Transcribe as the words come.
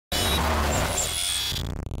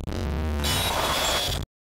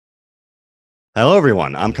Hello,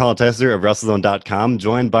 everyone. I'm Colin Tesser of WrestleZone.com,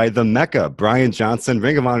 joined by the Mecca, Brian Johnson,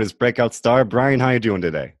 Ring of Honor's breakout star. Brian, how are you doing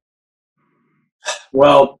today?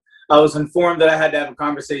 Well, I was informed that I had to have a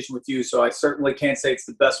conversation with you, so I certainly can't say it's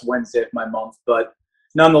the best Wednesday of my month. But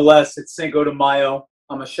nonetheless, it's Cinco de Mayo.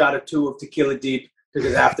 I'm a shot or two of tequila deep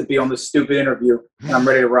because I have to be on this stupid interview, and I'm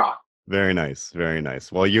ready to rock. Very nice, very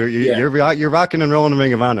nice. Well, you're rocking and rolling the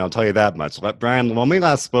Ring of Honor. I'll tell you that much. Brian, when we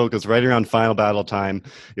last spoke, it was right around Final Battle time.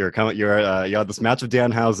 You had this match with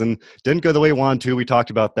Danhausen. Didn't go the way you wanted to. We talked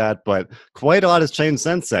about that, but quite a lot has changed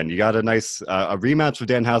since then. You got a nice a rematch with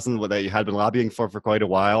Danhausen that you had been lobbying for quite a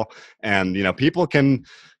while, and people can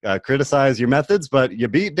criticize your methods, but you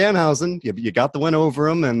beat Danhausen. You got the win over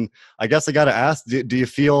him, and I guess I got to ask: do you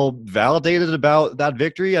feel validated about that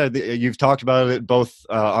victory? You've talked about it both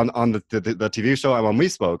on the TV show and when we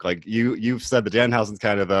spoke. Like you've said that Danhausen's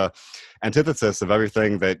kind of the antithesis of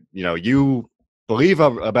everything that you believe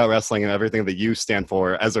about wrestling and everything that you stand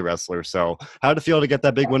for as a wrestler. So how did it feel to get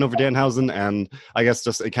that big win over Danhausen? And I guess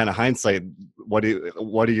just in kind of hindsight, what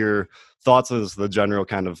are your thoughts as the general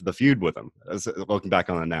kind of the feud with him, as looking back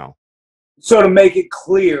on it now? So to make it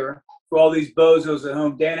clear for all these bozos at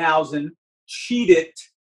home, Danhausen cheated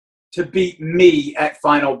to beat me at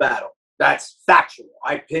Final Battle. That's factual.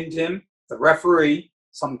 I pinned him, the referee,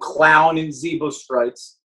 some clown in zebra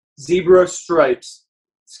stripes,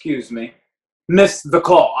 missed the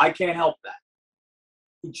call. I can't help that.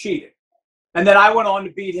 He cheated. And then I went on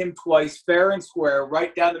to beat him twice, fair and square,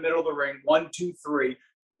 right down the middle of the ring, 1, 2, 3,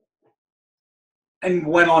 and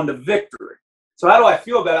went on to victory. So how do I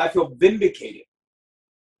feel about it? I feel vindicated.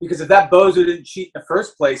 Because if that bozo didn't cheat in the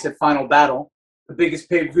first place at Final Battle, the biggest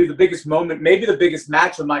pay-per-view, the biggest moment, maybe the biggest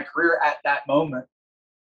match of my career at that moment,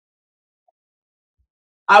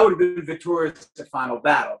 I would have been victorious at Final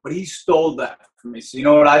Battle. But he stole that from me. So you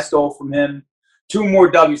know what I stole from him? 2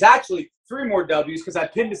 more W's. Actually, 3 more W's because I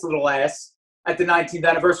pinned this little ass at the 19th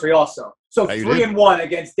anniversary also. So 3-1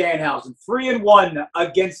 against Danhausen. 3-1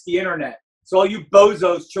 against the internet. So all you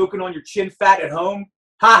bozos choking on your chin fat at home,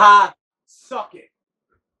 haha, suck it.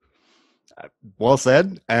 Well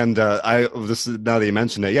said. And this is, now that you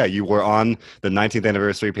mentioned it, yeah, you were on the 19th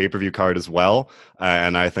anniversary pay-per-view card as well.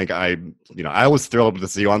 And I think I was thrilled to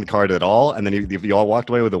see you on the card at all. And then you all walked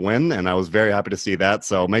away with a win, and I was very happy to see that.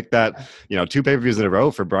 So make that 2 pay-per-views in a row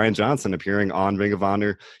for Brian Johnson appearing on Ring of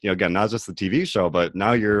Honor. Again, not just the TV show, but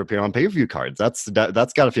now you're appearing on pay-per-view cards. That's got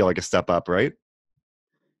to feel like a step up, right?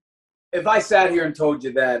 If I sat here and told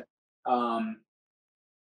you that I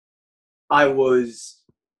was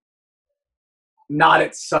not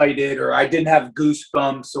excited, or I didn't have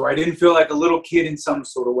goosebumps, or I didn't feel like a little kid in some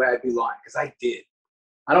sort of way, I'd be lying, because I did.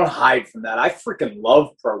 I don't hide from that. I freaking love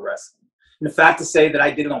pro wrestling. And the fact to say that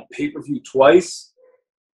I did it on pay-per-view twice,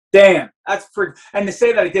 damn, that's freaking. And to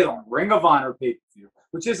say that I did it on Ring of Honor pay-per-view,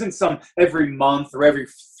 which isn't some every month or every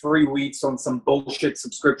 3 weeks on some bullshit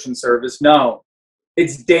subscription service. No,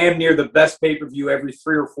 it's damn near the best pay-per-view every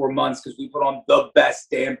 3 or 4 months because we put on the best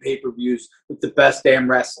damn pay-per-views with the best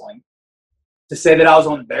damn wrestling. To say that I was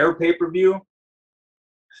on their pay-per-view,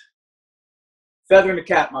 feather in the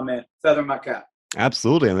cap, my man. Feather in my cap.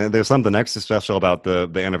 Absolutely. And there's something extra special about the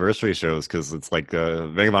anniversary shows because it's like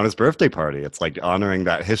Ring of Honor's birthday party. It's like honoring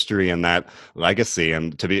that history and that legacy,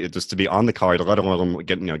 and to be on the card, let alone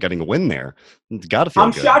getting a win there. It's got to feel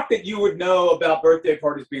good. I'm shocked that you would know about birthday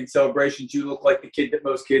parties being celebrations. You look like the kid that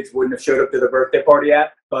most kids wouldn't have showed up to the birthday party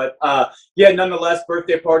at. But yeah, nonetheless,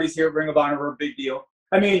 birthday parties here at Ring of Honor are a big deal.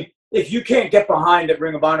 I mean, if you can't get behind that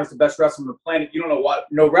Ring of Honor is the best wrestler on the planet, you don't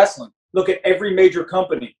know wrestling. Look at every major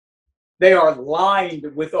company. They are lined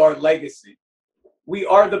with our legacy. We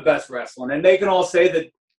are the best wrestling. And they can all say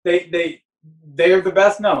that they are the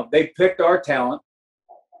best. No, they picked our talent.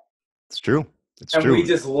 It's true. And we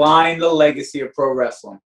just line the legacy of pro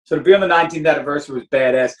wrestling. So to be on the 19th anniversary was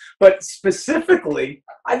badass. But specifically,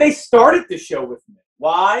 they started the show with me.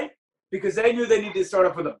 Why? Because they knew they needed to start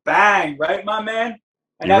off with a bang, right, my man?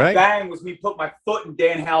 And that bang was me put my foot in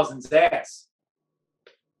Danhausen's ass.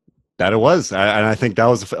 That it was. And I think that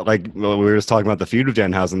was, like, we were just talking about the feud of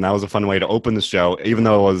Danhausen. That was a fun way to open the show, even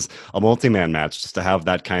though it was a multi-man match. Just to have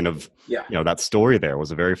that kind of, that story there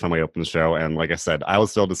was a very fun way to open the show. And like I said, I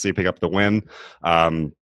was thrilled to see pick up the win.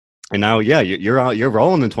 And now, you're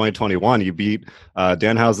rolling in 2021. You beat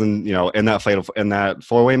Danhausen, in that in that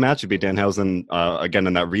 4-way match. You beat Danhausen again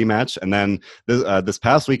in that rematch, and then this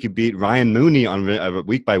past week you beat Ryan Mooney on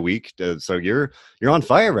week by week. So you're on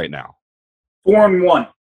fire right now. 4-1.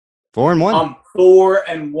 4-1. I'm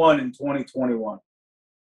 4-1 in 2021.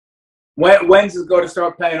 When's it going to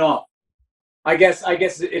start paying off? I guess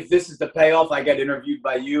if this is the payoff, I get interviewed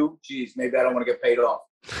by you. Geez, maybe I don't want to get paid off.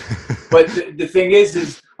 But the thing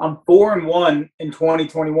is I'm 4-1 in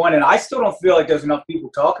 2021, and I still don't feel like there's enough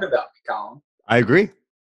people talking about me, Colin. I agree.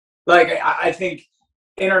 Like, I think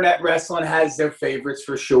internet wrestling has their favorites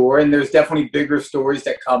for sure, and there's definitely bigger stories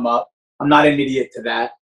that come up. I'm not an idiot to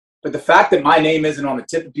that. But the fact that my name isn't on the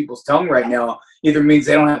tip of people's tongue right now either means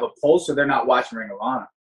they don't have a pulse or they're not watching Ring of Honor.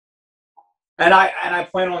 And I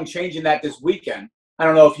plan on changing that this weekend. I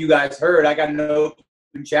don't know if you guys heard, I got an open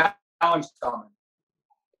challenge coming.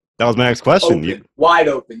 That was my next question. Open, wide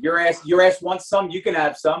open. Your ass wants some, you can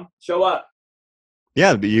have some. Show up.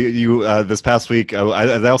 Yeah, you this past week,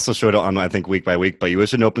 I also showed it on, I think, week by week, but you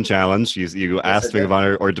issued an open challenge. You asked Ring of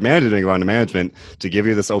Honor, or demanded Ring of Honor management to give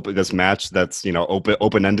you this match that's, you know,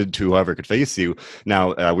 open ended to whoever could face you.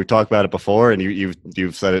 Now, we talked about it before, and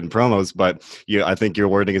you've said it in promos, but I think your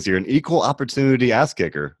wording is you're an equal opportunity ass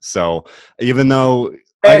kicker. So even though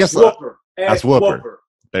ass whooper.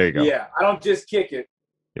 There you go. Yeah, I don't just kick it.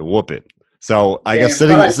 You whoop it. So I guess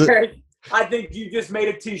I think you just made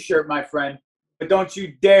a T-shirt, my friend. But don't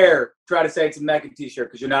you dare try to say it's a Mecca T-shirt,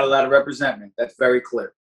 because you're not allowed to represent me. That's very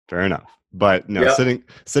clear. Fair enough. But no,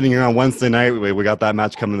 sitting here on Wednesday night, we got that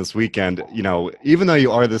match coming this weekend. You know, even though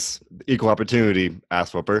you are this equal opportunity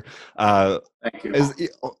ass whooper, thank you.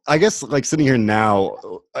 I guess, like, sitting here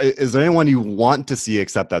now, is there anyone you want to see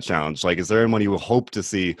accept that challenge? Like, is there anyone you hope to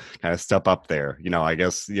see kind of step up there? You know, I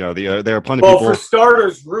guess, you know, there are plenty of people. Well, for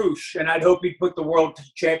starters, Roosh, and I'd hope he'd put the World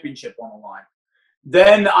Championship on the line.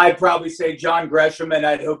 Then I'd probably say John Gresham, and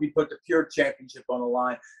I'd hope he put the Pure Championship on the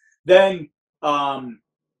line. Then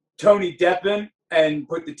Tony Deppen, and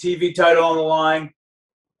put the TV title on the line.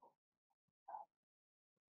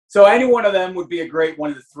 So any one of them would be a great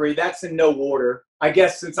one of the three. That's in no order. I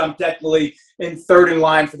guess since I'm technically in third in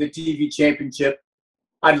line for the TV championship,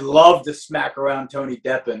 I'd love to smack around Tony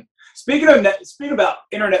Deppen. Speaking about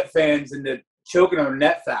internet fans and the choking on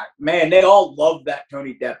net fact, man, they all love that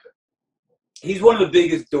Tony Deppen. He's one of the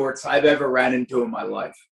biggest dorks I've ever ran into in my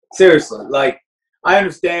life. Seriously. Like, I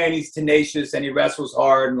understand he's tenacious and he wrestles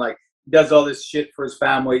hard and, like, does all this shit for his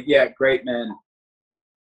family. Yeah, great, man.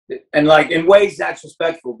 And, like, in ways that's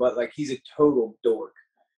respectful, but, like, he's a total dork.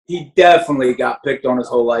 He definitely got picked on his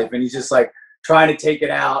whole life, and he's just, like, trying to take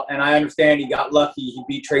it out. And I understand he got lucky. He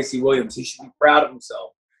beat Tracy Williams. He should be proud of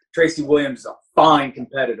himself. Tracy Williams is a fine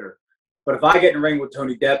competitor. But if I get in the ring with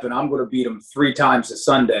Tony Deppen, I'm going to beat him 3 times this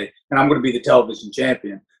Sunday, and I'm going to be the television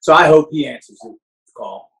champion. So I hope he answers the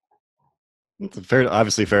call. It's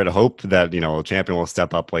obviously fair to hope that, you know, a champion will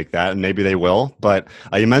step up like that, and maybe they will. But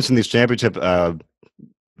you mentioned these championship,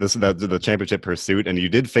 the championship pursuit, and you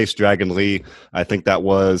did face Dragon Lee. I think that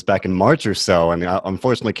was back in March or so, and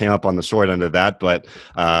unfortunately came up on the short end of that. But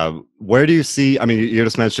where do you see? I mean, you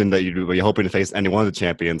just mentioned that you're hoping to face any one of the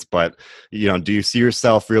champions, but, you know, do you see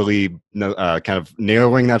yourself really kind of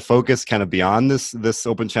narrowing that focus kind of beyond this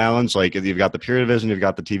open challenge? Like, you've got the Pure division, you've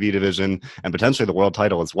got the TV division, and potentially the world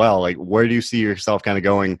title as well. Like, where do you see yourself kind of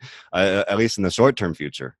going, at least in the short-term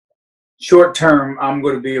future? Short term, I'm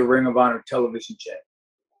going to be a Ring of Honor television champion.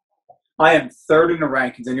 I am third in the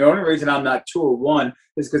rankings, and the only reason I'm not 2 or 1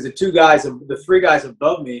 is because the 3 guys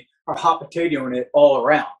above me are hot potatoing it all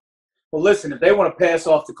around. Well, listen, if they want to pass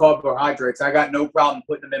off the carbohydrates, I got no problem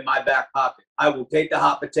putting them in my back pocket. I will take the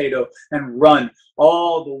hot potato and run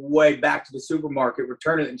all the way back to the supermarket,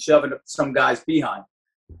 return it, and shove it up some guy's behind.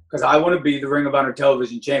 Because I want to be the Ring of Honor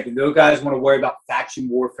television champion. Those guys want to worry about faction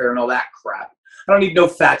warfare and all that crap. I don't need no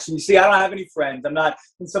faction. You see, I don't have any friends. I'm not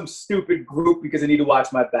in some stupid group because I need to watch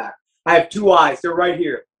my back. I have 2 eyes. They're right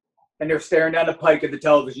here. And they're staring down the pike of the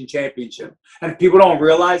television championship. And if people don't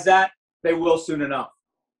realize that, they will soon enough.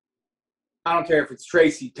 I don't care if it's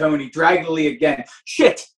Tracy, Tony, Dragon Lee again.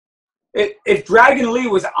 Shit. If Dragon Lee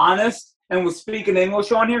was honest and was speaking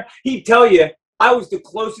English on here, he'd tell you I was the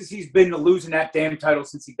closest he's been to losing that damn title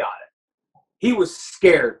since he got it. He was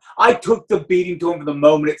scared. I took the beating to him from the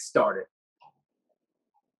moment it started.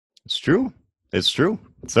 It's true. It's true.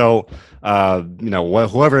 So, you know,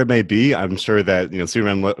 whoever it may be, I'm sure that, you know,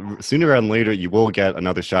 sooner rather than later, you will get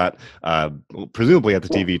another shot, presumably at the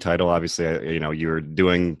TV title. Obviously, you know, you're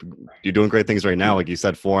doing great things right now. Like you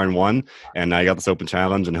said, 4-1, and now you got this open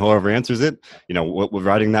challenge, and whoever answers it, you know, with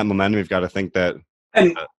riding that momentum, you've got to think that.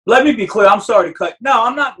 And let me be clear. I'm sorry to cut. No,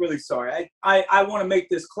 I'm not really sorry. I want to make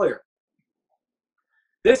this clear.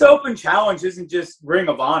 This open challenge isn't just Ring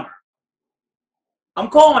of Honor. I'm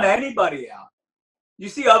calling anybody out. You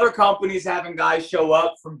see other companies having guys show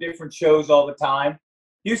up from different shows all the time.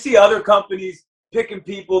 You see other companies picking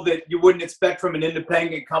people that you wouldn't expect from an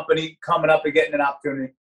independent company coming up and getting an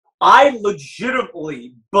opportunity. I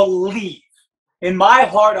legitimately believe, in my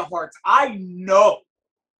heart of hearts, I know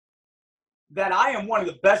that I am one of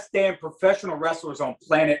the best damn professional wrestlers on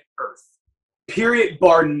planet Earth. Period,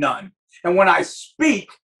 bar none. And when I speak,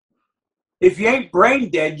 if you ain't brain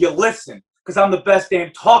dead, you listen, because I'm the best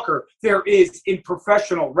damn talker there is in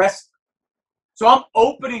professional wrestling. So I'm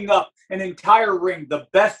opening up an entire ring, the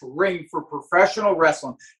best ring for professional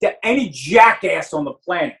wrestling, to any jackass on the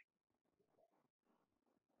planet.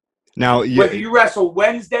 Now, whether you wrestle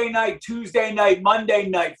Wednesday night, Tuesday night, Monday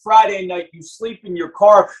night, Friday night, you sleep in your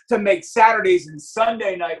car to make Saturdays and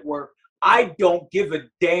Sunday night work, I don't give a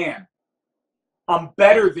damn. I'm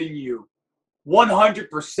better than you,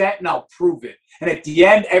 100%, and I'll prove it. And at the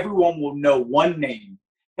end, everyone will know one name,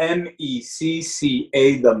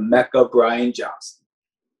 MECCA, the Mecca Brian Johnson.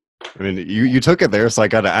 I mean, you took it there, so I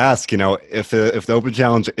got to ask, if the Open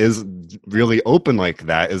Challenge is really open like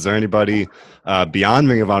that, is there anybody beyond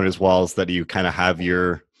Ring of Honor's walls that you kind of have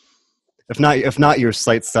your, if not your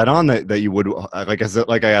sights set on that you would, like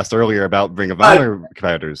I asked earlier about Ring of Honor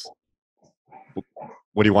competitors?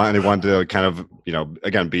 What do you want anyone to kind of,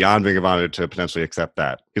 again, beyond Ring of Honor to potentially accept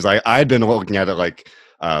that? Because I'd been looking at it like,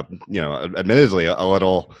 admittedly a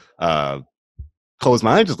little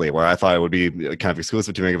closed-mindedly, where I thought it would be kind of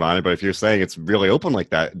exclusive to Ring of Honor. But if you're saying it's really open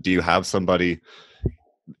like that, do you have somebody,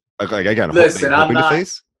 like, again, listen, hoping to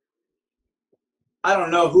face? I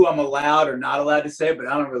don't know who I'm allowed or not allowed to say, but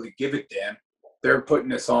I don't really give a damn. They're putting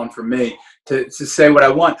this on for me to say what I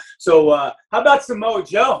want. So how about Samoa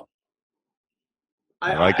Joe?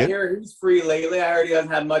 I hear he's free lately. I heard he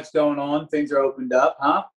doesn't have much going on. Things are opened up,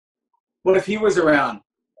 huh? What if he was around?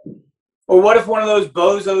 Or what if one of those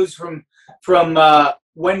bozos from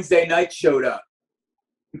Wednesday night showed up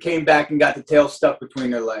and came back and got the tail stuck between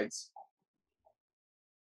their legs?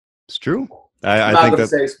 It's true. I'm not going to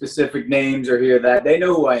say specific names or hear that. They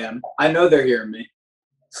know who I am. I know they're hearing me.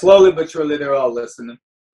 Slowly but surely, they're all listening.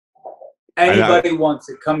 Anybody wants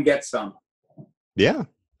it, come get some. Yeah.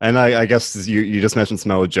 And I guess you just mentioned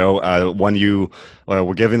Samoa Joe. When you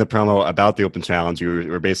were giving the promo about the Open Challenge, you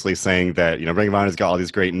were basically saying that Ring of Honor's got all these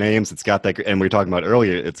great names. It's got that, and we were talking about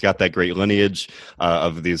earlier. It's got that great lineage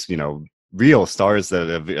of these real stars that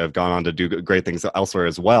have gone on to do great things elsewhere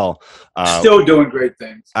as well. Still doing great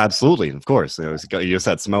things. Absolutely, of course. You just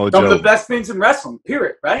said Samoa Joe. Some of the best things in wrestling.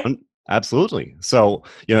 Period. Right. Absolutely. So,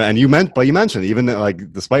 and you mentioned even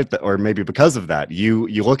like despite that, or maybe because of that, you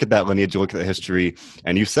look at that lineage, you look at the history,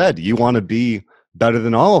 and you said you want to be better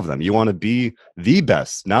than all of them. You want to be the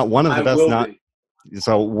best, not one of the best. Not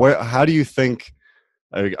so. How do you think?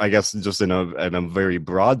 I guess just in a very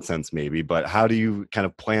broad sense, maybe, but how do you kind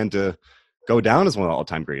of plan to go down as one of the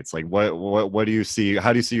all-time greats? Like, what do you see?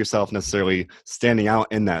 How do you see yourself necessarily standing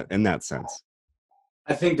out in that sense?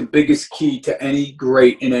 I think the biggest key to any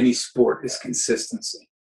great in any sport is consistency.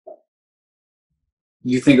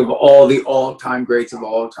 You think of all the all-time greats of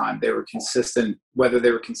all time, they were consistent, whether they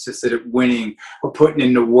were consistent at winning or putting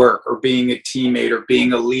in the work or being a teammate or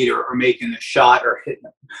being a leader or making a shot or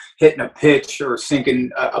hitting a pitch or sinking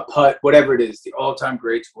a putt, whatever it is, the all-time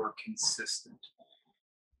greats were consistent.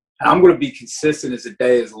 And I'm going to be consistent as the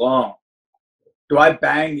day is long. Do I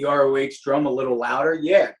bang the ROH drum a little louder?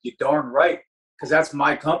 Yeah, you're darn right. Because that's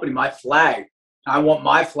my company, my flag. I want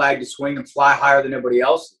my flag to swing and fly higher than everybody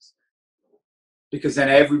else's. Because then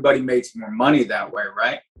everybody makes more money that way,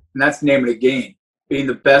 right? And that's the name of the game. Being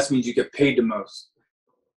the best means you get paid the most.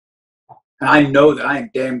 And I know that I am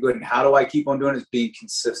damn good. And how do I keep on doing it? Being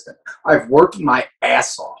consistent. I've worked my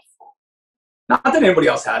ass off. Not that anybody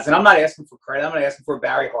else has. And I'm not asking for credit. I'm not asking for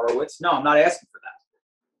Barry Horowitz. No, I'm not asking for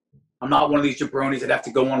that. I'm not one of these jabronis that have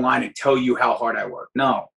to go online and tell you how hard I work.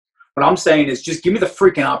 No. What I'm saying is just give me the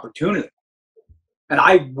freaking opportunity. And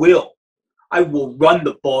I will. I will run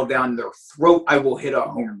the ball down their throat. I will hit a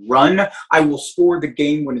home run. I will score the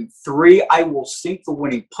game-winning 3. I will sink the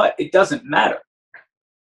winning putt. It doesn't matter.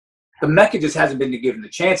 The Mecca just hasn't been given the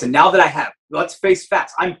chance. And now that I have, let's face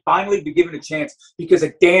facts, I'm finally been given a chance because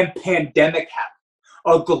a damn pandemic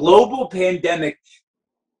happened. A global pandemic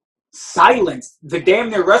silenced the damn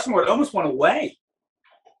near wrestling world. It almost went away.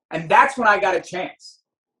 And that's when I got a chance.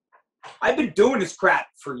 I've been doing this crap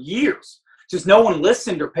for years. Just no one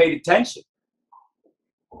listened or paid attention.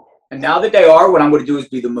 And now that they are, what I'm going to do is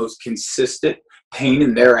be the most consistent pain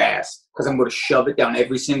in their ass. Because I'm going to shove it down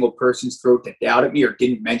every single person's throat that doubted me or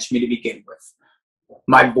didn't mention me to begin with.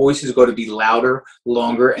 My voice is going to be louder,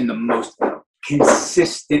 longer, and the most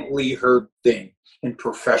consistently heard thing in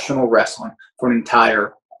professional wrestling for an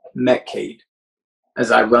entire Metcade as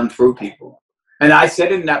I run through people. And I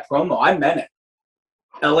said it in that promo. I meant it.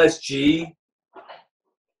 LSG,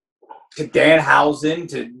 to Danhausen,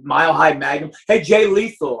 to Mile High Magnum. Hey, Jay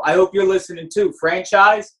Lethal, I hope you're listening too.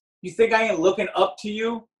 Franchise, you think I ain't looking up to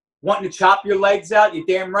you? wanting to chop your legs out. You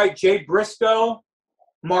damn right. Jay Briscoe,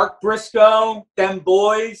 Mark Briscoe, them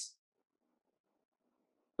boys.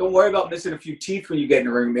 Don't worry about missing a few teeth when you get in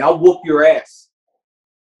the ring with me. I'll whoop your ass.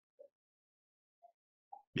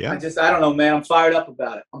 Yeah. I don't know, man. I'm fired up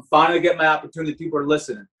about it. I'm finally getting my opportunity. People are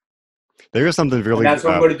listening. There is something really. And that's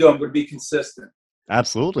what I'm going to do. I'm going to be consistent.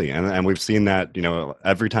 Absolutely, and we've seen that,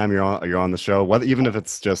 every time you're on the show, whether even if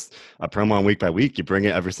it's just a promo on week by week, you bring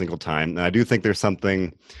it every single time. And I do think there's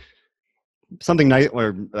something nice,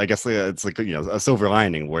 or I guess it's like a silver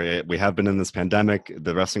lining where we have been in this pandemic.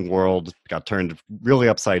 The wrestling world got turned really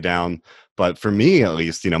upside down. But for me, at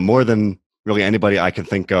least, more than really anybody I can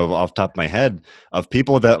think of off the top of my head, of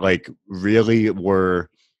people that like really were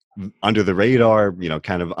under the radar,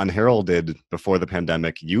 kind of unheralded before the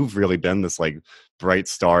pandemic, you've really been this like bright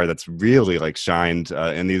star that's really like shined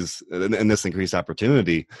in this increased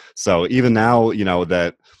opportunity. So even now,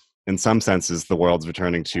 that in some senses the world's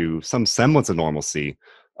returning to some semblance of normalcy,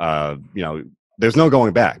 there's no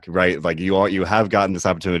going back, right? Like you have gotten this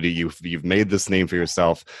opportunity, you've made this name for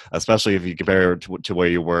yourself, especially if you compare it to where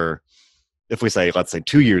you were, if we say, let's say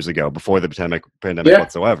 2 years ago, before the pandemic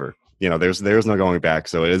whatsoever. There's no going back.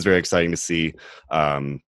 So it is very exciting to see,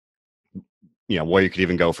 where you could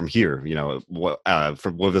even go from here.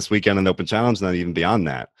 For this weekend and the Open Challenge, and then even beyond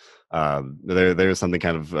that, there's something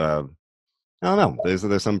kind of I don't know. There's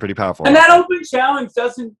something pretty powerful. And that Open Challenge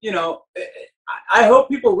doesn't, I hope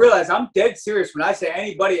people realize I'm dead serious when I say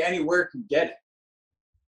anybody anywhere can get it.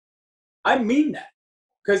 I mean that,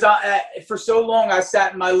 because for so long I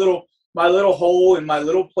sat in my little hole in my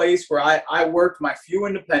little place where I worked my few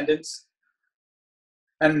independents,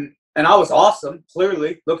 and I was awesome.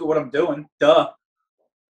 Clearly, look at what I'm doing. Duh.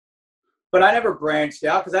 But I never branched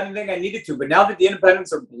out because I didn't think I needed to. But now that the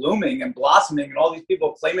independents are blooming and blossoming and all these people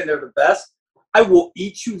are claiming they're the best, I will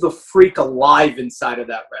eat you the freak alive inside of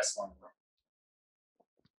that wrestling room.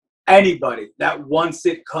 Anybody that wants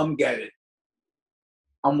it, come get it.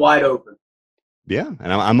 I'm wide open. Yeah,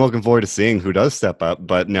 and I'm looking forward to seeing who does step up.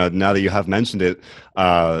 But now that you have mentioned it,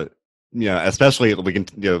 especially we can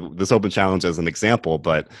this Open Challenge as an example.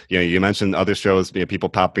 But you mentioned other shows, people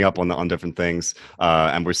popping up on different things,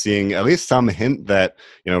 and we're seeing at least some hint that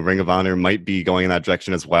Ring of Honor might be going in that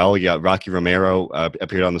direction as well. Yeah, Rocky Romero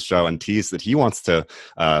appeared on the show and teased that he wants to,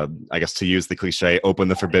 I guess, to use the cliche, open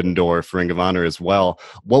the forbidden door for Ring of Honor as well.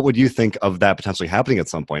 What would you think of that potentially happening at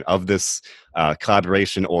some point, of this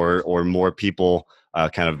collaboration or more people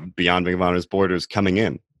kind of beyond Ring of Honor's borders coming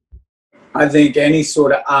in? I think any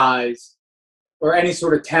sort of eyes, or any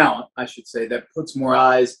sort of talent, I should say, that puts more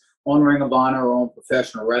eyes on Ring of Honor or on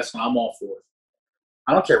professional wrestling, I'm all for it.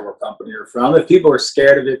 I don't care what company you're from. If people are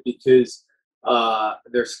scared of it because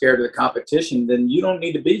they're scared of the competition, then you don't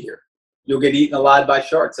need to be here. You'll get eaten alive by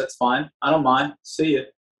sharks. That's fine. I don't mind. See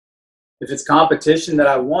it. If it's competition that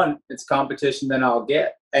I want, it's competition that I'll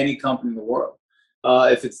get. Any company in the world.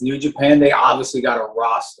 If it's New Japan, they obviously got a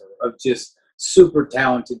roster of just super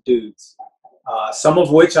talented dudes. Some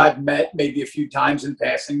of which I've met maybe a few times in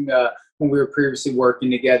passing when we were previously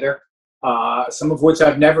working together. Some of which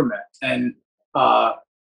I've never met. And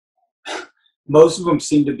most of them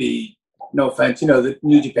seem to be, no offense, the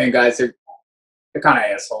New Japan guys, they're kind of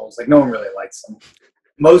assholes. Like, no one really likes them.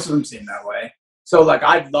 Most of them seem that way. So, like,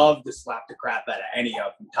 I'd love to slap the crap out of any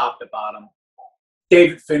of them, top to bottom.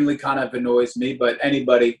 David Finlay kind of annoys me, but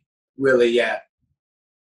anybody really, yeah.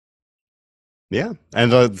 Yeah,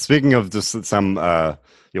 and speaking of just some,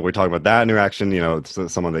 we're talking about that interaction,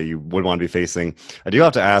 someone that you would want to be facing. I do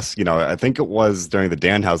have to ask, I think it was during the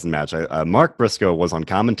Danhausen match, Mark Briscoe was on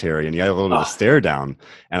commentary, and he had a little bit of a stare down,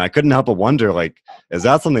 and I couldn't help but wonder, like, is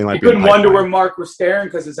that something like? You couldn't wonder where Mark was staring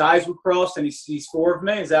because his eyes were crossed and he sees four of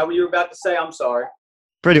me? Is that what you were about to say? I'm sorry.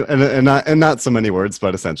 Pretty, and not so many words,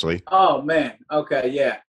 but essentially. Oh man, okay,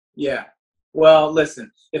 yeah. Well, listen,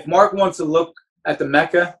 if Mark wants to look at the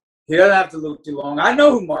Mecca, he doesn't have to look too long. I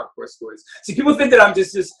know who Mark Briscoe is. See, people think that I'm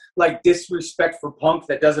just this like disrespectful punk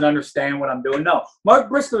that doesn't understand what I'm doing. No, Mark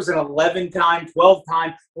Briscoe is an 11-time,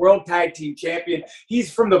 12-time World Tag Team Champion.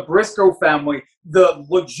 He's from the Briscoe family, the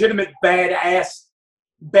legitimate baddest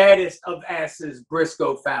of asses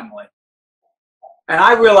Briscoe family. And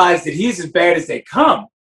I realize that he's as bad as they come.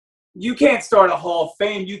 You can't start a Hall of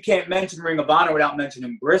Fame. You can't mention Ring of Honor without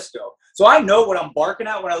mentioning Briscoe. So I know what I'm barking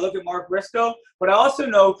at when I look at Mark Briscoe, but I also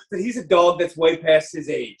know that he's a dog that's way past his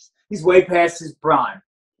age. He's way past his prime.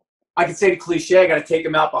 I could say the cliche, I got to take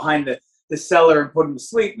him out behind the cellar and put him to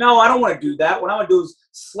sleep. No, I don't want to do that. What I want to do is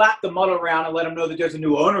slap the mother around and let him know that there's a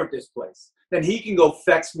new owner at this place. Then he can go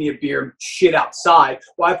fetch me a beer and shit outside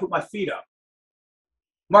while I put my feet up.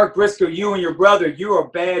 Mark Briscoe, you and your brother, you are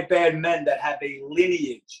bad men that have a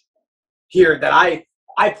lineage here that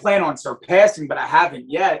I plan on surpassing, but I haven't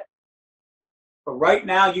yet. But right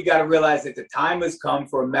now, you got to realize that the time has come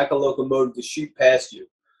for a mecha locomotive to shoot past you.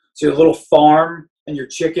 So your little farm and your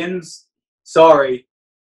chickens, sorry,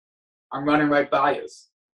 I'm running right by you.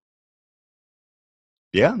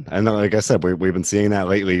 Yeah, and like I said, we've been seeing that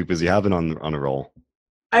lately because you have been on a roll.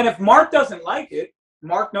 And if Mark doesn't like it,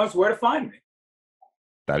 Mark knows where to find me.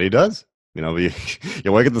 That he does. You know, you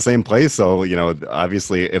work at the same place, so you know.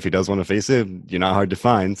 Obviously, if he does want to face it, you're not hard to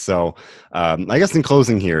find. So, I guess in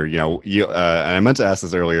closing here, you know, and I meant to ask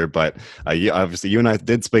this earlier, but obviously, you and I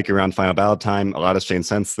did speak around Final Battle time. A lot has changed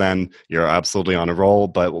since then. You're absolutely on a roll.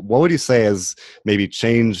 But what would you say has maybe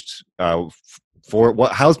changed for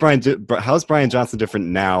what? How's Brian Johnson different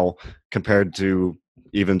now compared to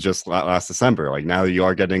even just last December? Like now you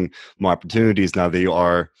are getting more opportunities. Now that you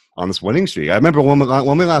are on this winning streak. I remember when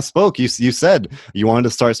we last spoke, you said you wanted to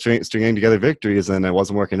start stringing together victories, and it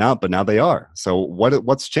wasn't working out, but now they are. So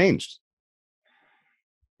what's changed?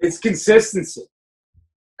 It's consistency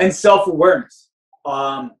and self-awareness.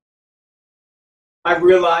 I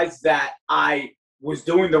realized that I was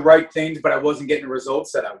doing the right things, but I wasn't getting the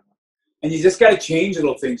results that I wanted. And you just got to change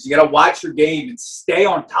little things. You got to watch your game and stay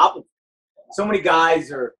on top of it. So many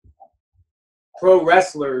guys are pro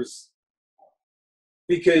wrestlers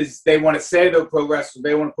because they want to say they're pro wrestlers,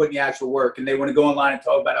 they want to put in the actual work, and they want to go online and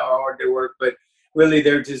talk about how hard they work, but really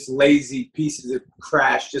they're just lazy pieces of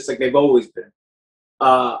trash, just like they've always been.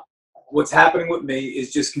 What's happening with me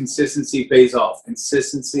is just consistency pays off.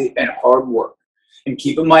 Consistency and hard work. And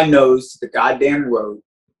keeping my nose to the goddamn road.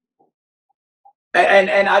 And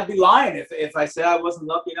I'd be lying if I said I wasn't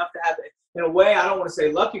lucky enough to have it. In a way, I don't want to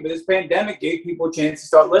say lucky, but this pandemic gave people a chance to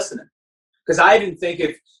start listening. Because I didn't think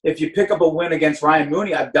if you pick up a win against Ryan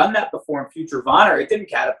Mooney, I've done that before in Future of Honor, it didn't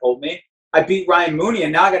catapult me. I beat Ryan Mooney,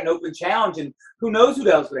 and now I got an open challenge, and who knows who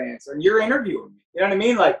else would answer. And you're interviewing me. You know what I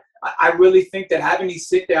mean? Like, I really think that having these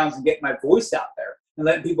sit-downs and getting my voice out there and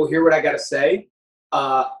letting people hear what I got to say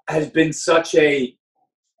has been such a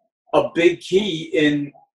big key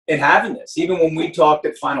in having this. Even when we talked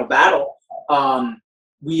at Final Battle,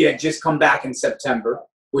 we had just come back in September,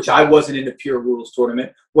 which I wasn't in the Pure Rules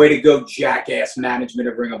tournament. Way to go, jackass management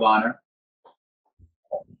of Ring of Honor.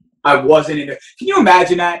 I wasn't in it. Can you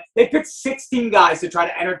imagine that? They picked 16 guys to try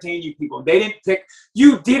to entertain you people.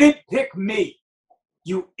 You didn't pick me,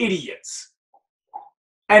 you idiots.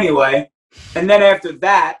 Anyway, and then after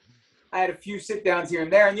that, I had a few sit-downs here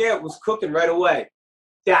and there, and yeah, it was cooking right away.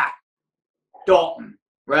 Dak, Dalton,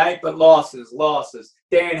 right? But losses.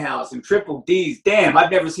 Danhausen, Triple D's. Damn,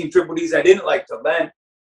 I've never seen Triple D's I didn't like till then.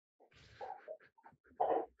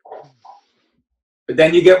 But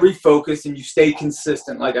then you get refocused and you stay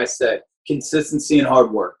consistent, like I said. Consistency and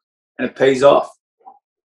hard work. And it pays off.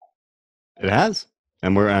 It has.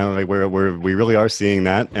 And we really are seeing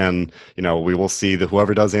that. And, you know, we will see that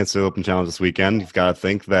whoever does answer the open challenge this weekend, you've got to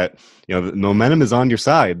think that, you know, the momentum is on your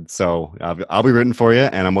side. So I'll be rooting for you,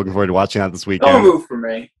 and I'm looking forward to watching that this weekend. Don't root for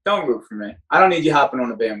me. I don't need you hopping on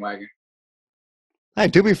the bandwagon. Hey,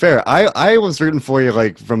 to be fair, I was rooting for you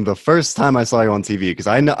like from the first time I saw you on TV, because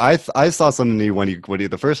I know I saw something in you when you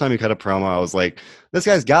the first time you cut a promo. I was like, this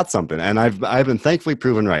guy's got something, and I've been thankfully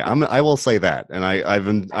proven right. I will say that, and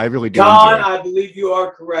I really do. Don, I believe you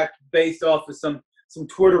are correct based off of some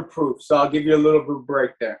Twitter proof. So I'll give you a little bit of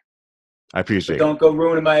break there. I appreciate it. Don't go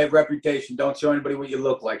ruining my reputation. Don't show anybody what you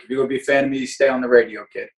look like. If you're gonna be a fan of me, you stay on the radio,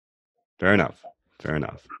 kid. Fair enough.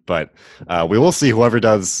 But we will see whoever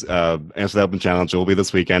does answer the open challenge. It will be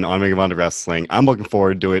this weekend on Ring of Honor Wrestling. I'm looking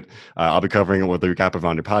forward to it. I'll be covering it with the Recap of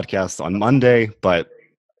Honor podcast on Monday, but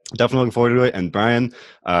definitely looking forward to it. And Brian,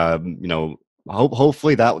 you know,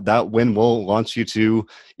 hopefully that win will launch you to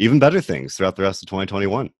even better things throughout the rest of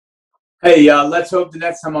 2021. Hey, let's hope the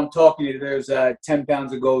next time I'm talking to you, there's 10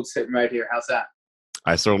 pounds of gold sitting right here. How's that?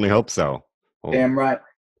 I certainly hope so. Well, damn right.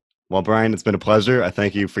 Well, Brian, it's been a pleasure. I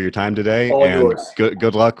thank you for your time today, all and yours.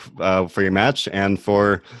 Good luck for your match and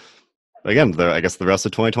for, again, the rest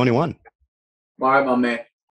of 2021. All right, my man.